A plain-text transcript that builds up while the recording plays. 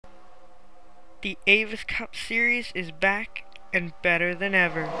The Avis Cup Series is back and better than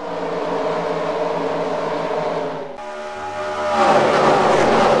ever.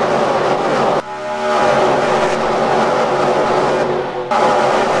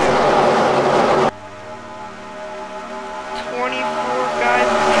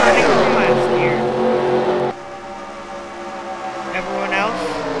 Everyone else,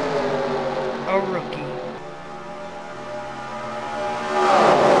 a rookie.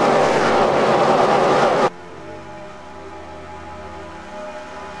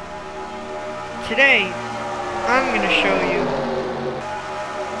 Today, I'm going to show you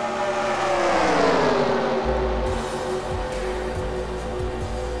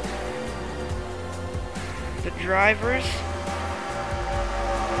the drivers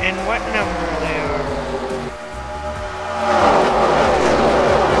and what number they are.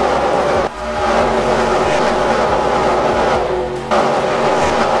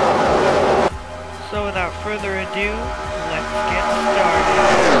 So without further ado, let's get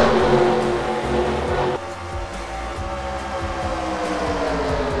started.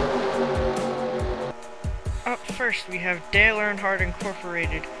 Up first we have Dale Earnhardt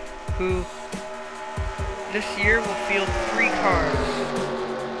Incorporated, who this year will field 3 cars.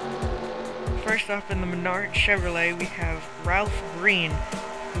 First up in the Menard Chevrolet we have Ralph Green,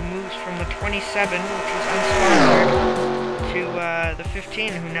 who moves from the 27, which was unsponsored, to the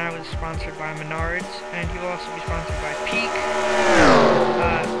 15, who now is sponsored by Menards, and he will also be sponsored by Peak,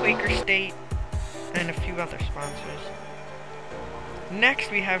 Quaker State, and a few other sponsors. Next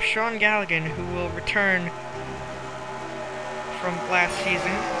we have Sean Galligan, who will return from last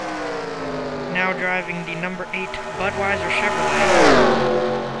season, now driving the number 8 Budweiser Chevrolet.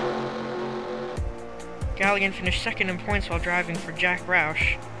 Galligan finished second in points while driving for Jack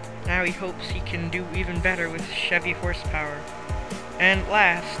Roush. Now he hopes he can do even better with Chevy horsepower. And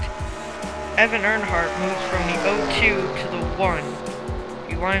last, Evan Earnhardt moves from the 02 to the 1.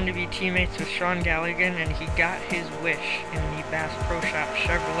 He wanted to be teammates with Sean Galligan, and he got his wish in the Bass Pro Shop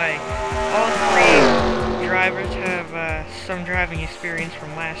Chevrolet. All 3 drivers have some driving experience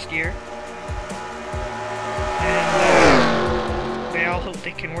from last year, and they all hope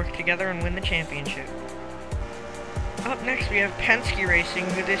they can work together and win the championship. Up next we have Penske Racing,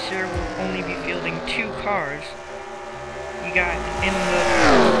 who this year will only be fielding 2 cars. You got in the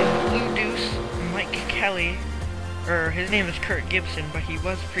Blue Deuce, Mike Kelly, or his name is Kurt Gibson, but he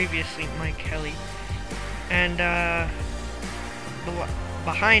was previously Mike Kelly. And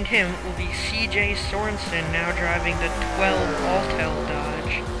behind him will be CJ Sorensen, now driving the 12 Altel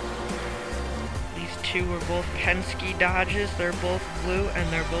Dodge. These 2 are both Penske Dodges, they're both blue, and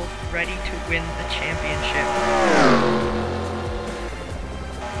they're both ready to win the championship.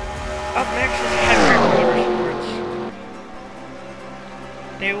 Up next is Hendrick Motorsports.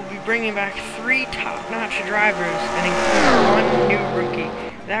 They will be bringing back 3 top-notch drivers and include 1 new rookie.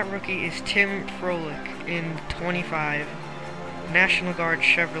 That rookie is Tim Froelich in 25, National Guard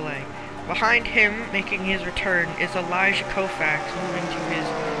Chevrolet. Behind him, making his return, is Elijah Koufax, moving to his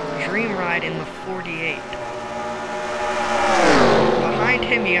dream ride in the 48. Behind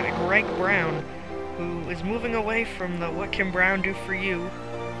him, you got Greg Brown, who is moving away from the What Can Brown Do For You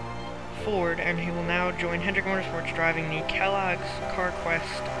Ford, and he will now join Hendrick Motorsports driving the Kellogg's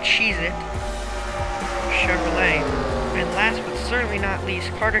CarQuest Cheez-It Chevrolet. And last but certainly not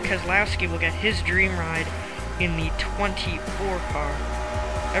least, Carter Keselowski will get his dream ride in the 24 car.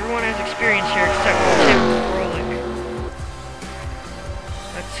 Everyone has experience here except for Tim Froelich.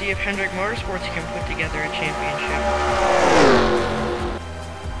 Let's see if Hendrick Motorsports can put together a championship.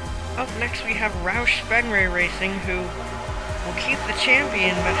 Up next we have Roush Fenway Racing, who will keep the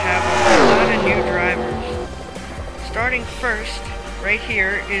champion but have a lot of new drivers. Starting first, right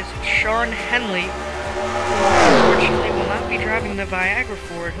here, is Sean Henley, who unfortunately will not be driving the Viagra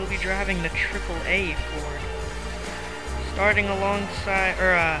Ford, he'll be driving the AAA Ford. Starting alongside,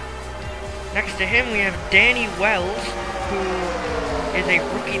 next to him we have Danny Wells, who is a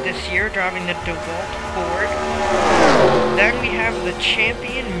rookie this year, driving the DeWalt Ford. Then we have the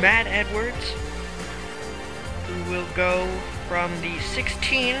champion, Matt Edwards, who will go from the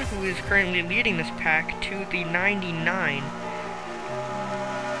 16, who is currently leading this pack, to the 99.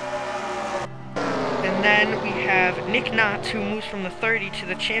 And then we have Nick Knotts, who moves from the 30 to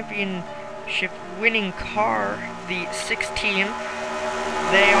the championship winning car, the 16.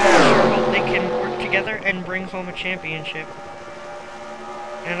 They all sure hope they can work together and bring home a championship.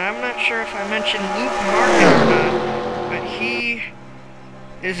 And I'm not sure if I mentioned Luke Martin or not, but he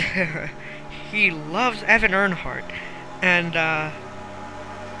is he loves Evan Earnhardt, and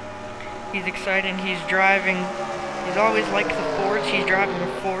he's excited. He's driving. He's always liked the Ford sports. He's driving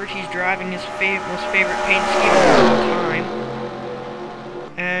a Ford. He's driving his most favorite paint scheme of all time.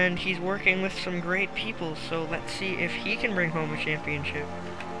 And he's working with some great people, so let's see if he can bring home a championship.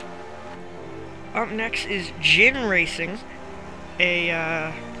 Up next is Jin Racing,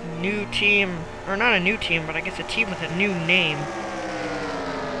 a new team, or not a new team, but I guess a team with a new name.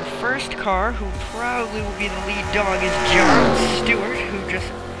 The first car, who probably will be the lead dog, is John Stewart, who just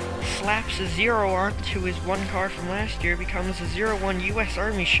slaps a 0 onto his one car from last year, becomes a 01 U.S.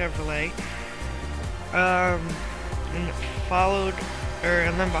 Army Chevrolet.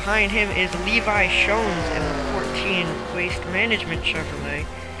 And then behind him is Levi Shones in the 14 Waste Management Chevrolet.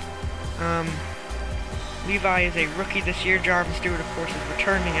 Levi is a rookie this year. John Stewart, of course, is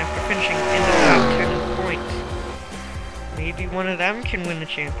returning after finishing in the top 10 points. Maybe one of them can win the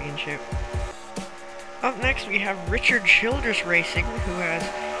championship. Up next, we have Richard Childress Racing, who has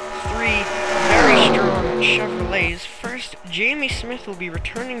 3 very strong Chevrolets. First, Jamie Smith will be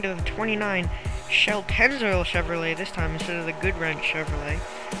returning to the 29 Shell Pennzoil Chevrolet this time instead of the Good Wrench Chevrolet.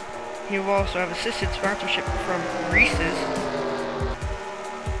 He will also have assisted sponsorship from Reese's.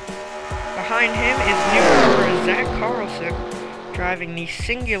 Behind him is newcomer Zach Carlson, driving the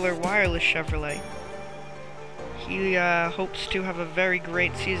Singular Wireless Chevrolet. He hopes to have a very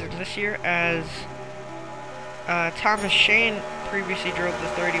great season this year, as Thomas Shane previously drove the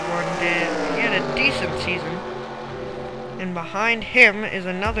 31 did. He had a decent season. And behind him is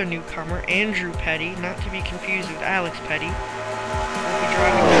another newcomer, Andrew Petty, not to be confused with Alex Petty. He'll be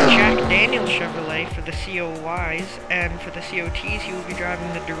driving the Jack Daniels Chevrolet for the COYs, and for the COTs he will be driving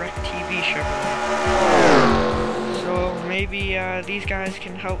the DirecTV Chevrolet. So maybe these guys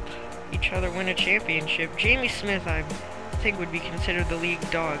can help each other win a championship. Jamie Smith, I think, would be considered the league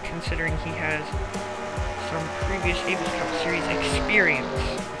dog, considering he has some previous Avis Cup Series experience.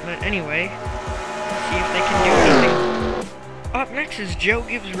 But anyway, let's see if they can do anything. Up next is Joe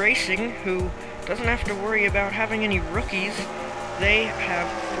Gibbs Racing, who doesn't have to worry about having any rookies. They have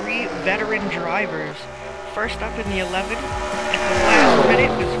 3 veteran drivers. First up in the 11, at the last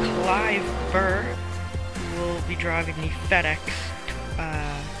minute, was Clive Burr, who will be driving the FedEx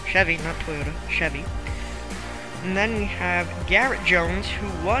Chevy, not Toyota, Chevy. And then we have Garrett Jones, who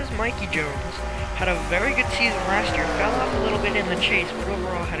was Mikey Jones. Had a very good season last year, fell off a little bit in the chase, but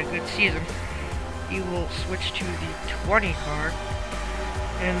overall had a good season. He will switch to the 20 car.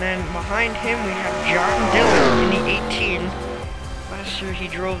 And then behind him we have John Dillon in the 18. Last year he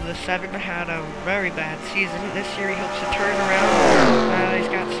drove the 7, had a very bad season. This year he hopes to turn around. He's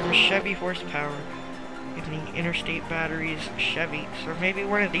got some Chevy horsepower in the Interstate Batteries Chevy, so maybe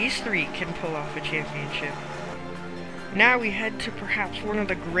one of these 3 can pull off a championship. Now we head to perhaps one of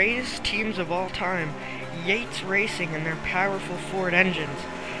the greatest teams of all time, Yates Racing and their powerful Ford engines.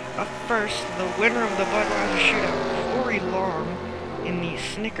 Up first, the winner of the Budweiser Shootout, Corey Long, in the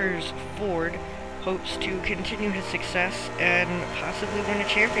Snickers Ford, hopes to continue his success and possibly win a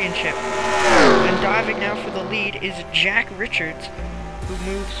championship. And diving now for the lead is Jack Richards, who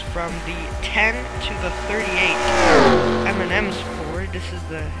moves from the 10 to the 38 M&M's Ford. This is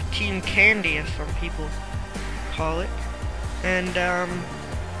the Team Candy, as some people call it. And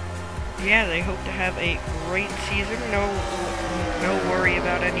yeah, they hope to have a great season. No worry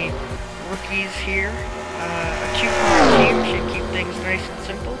about any rookies here. A 2-car team should keep things nice and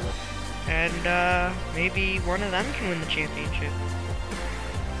simple. And maybe one of them can win the championship.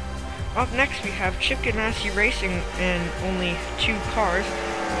 Up next we have Chip Ganassi Racing in only 2 cars.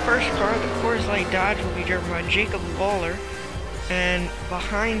 The first car, the Coors Light Dodge, will be driven by Jacob Lawler. And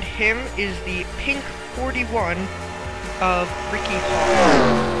behind him is the pink 41 of Ricky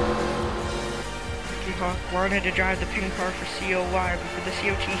Hawk. Ricky Hawk wanted to drive the pink car for COY, but for the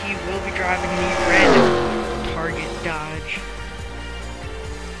COT he will be driving the red Target Dodge.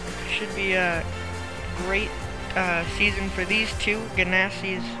 Should be a great season for these 2.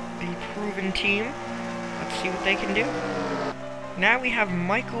 Ganassi's a proven team. Let's see what they can do. Now we have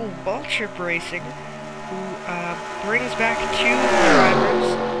Michael Balchip Racing, who brings back 2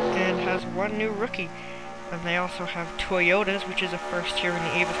 drivers and has 1 new rookie. And they also have Toyotas, which is a first here in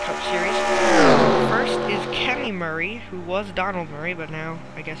the Avis Cup Series. First is Kenny Murray, who was Donald Murray, but now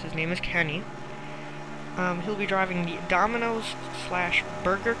I guess his name is Kenny. He'll be driving the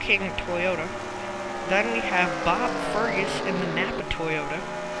Domino's/Burger King Toyota. Then we have Bob Fergus in the Napa Toyota.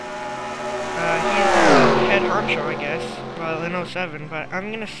 He's the head honcho, I guess, well, in 07, but I'm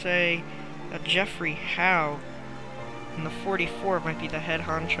going to say that Jeffrey Howe in the 44 might be the head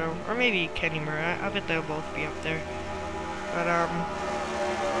honcho, or maybe Kenny Murray. I bet they'll both be up there. But,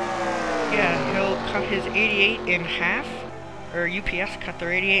 yeah, he'll cut his 88 in half, or UPS cut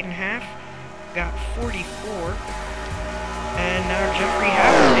their 88 in half, got 44, And now Jeffrey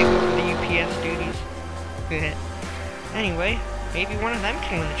will take over the UPS duties. Anyway, maybe one of them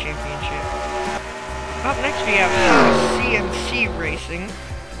can win the championship. Up next we have CNC Racing.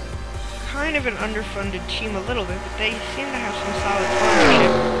 Kind of an underfunded team a little bit, but they seem to have some solid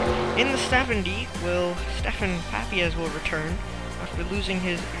sponsorship. In the 70, Stefan Papiez will return. After losing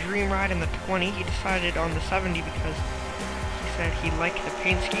his dream ride in the 20, he decided on the 70 because he said he liked the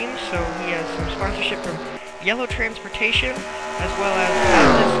paint scheme, so he has some sponsorship from Yellow Transportation, as well as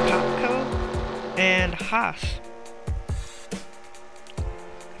Avis Topco and Haas.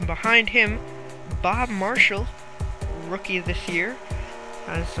 And behind him, Bob Marshall, rookie this year,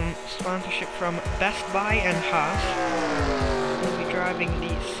 has some sponsorship from Best Buy and Haas. He'll be driving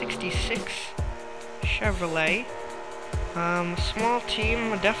the 66 Chevrolet. Small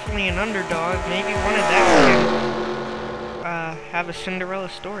team, definitely an underdog. Maybe one of them can have a Cinderella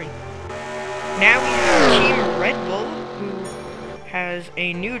story. Now we have Team Red Bull, who has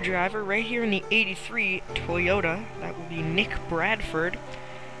a new driver right here in the 83 Toyota. That will be Nick Bradford.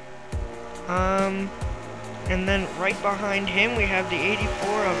 And then right behind him we have the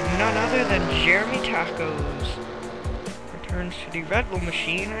 84 of none other than Jeremy Tacos. Returns to the Red Bull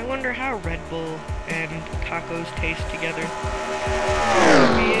machine. I wonder how Red Bull and tacos taste together.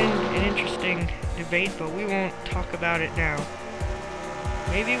 It'll be an interesting debate, but we won't talk about it now.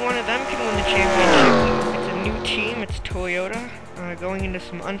 Maybe one of them can win the championship. It's a new team, it's Toyota, going into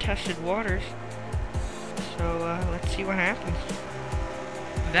some untested waters. So let's see what happens.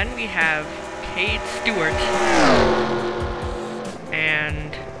 Then we have Cade Stewart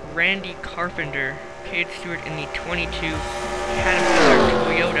and Randy Carpenter. Cade Stewart in the 22 Caterpillar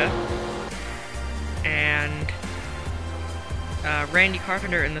Toyota, and Randy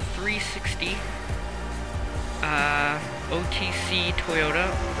Carpenter in the 360 OTC Toyota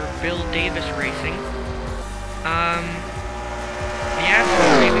for Bill Davis Racing. Yeah, so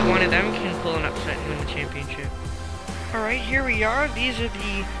maybe one of them can pull an upset and win the championship. Alright, here we are. These are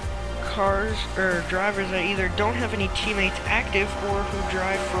the cars, or drivers that either don't have any teammates active or who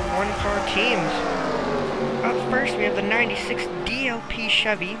drive for one-car teams. Up first, we have the 96 DLP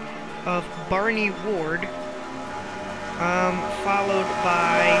Chevy of Barney Ward, followed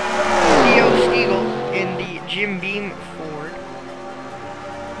by Theo Stiegel in the Jim Beam Ford.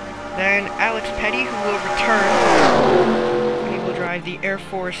 Then Alex Petty, who will return. He will drive the Air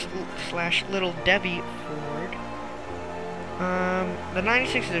Force / Little Debbie Ford. The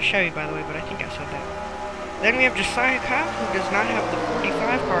 96 is a Chevy, by the way, but I think I said that. Then we have Josiah Kopp, who does not have the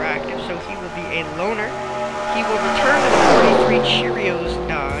 45 car active, so he will be a loner. He will return to the 43 Cheerios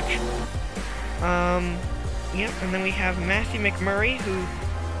Dodge. Yep, and then we have Matthew McMurray, who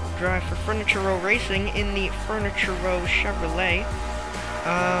drive for Furniture Row Racing in the Furniture Row Chevrolet.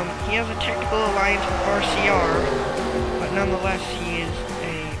 He has a technical alliance with RCR, but nonetheless, he is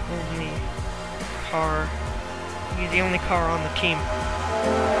he's the only car on the team.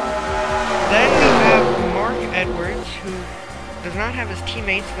 Then we have Mark Edwards, who does not have his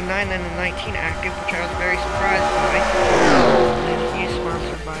teammates, the 9 and the 19 active, which I was very surprised by. And he is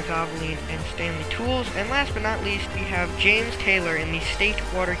sponsored by Valvoline and Stanley Tools. And last but not least, we have James Taylor in the State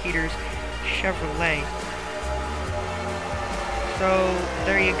Water Heaters Chevrolet. So,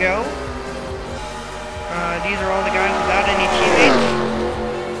 there you go. These are all the guys without any teammates.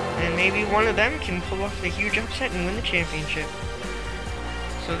 And maybe one of them can pull off the huge upset and win the championship.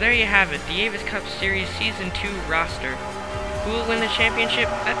 So there you have it, the Avis Cup Series Season 2 roster. Who will win the championship?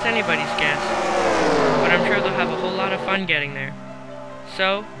 That's anybody's guess. But I'm sure they'll have a whole lot of fun getting there.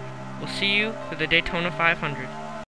 So, we'll see you for the Daytona 500.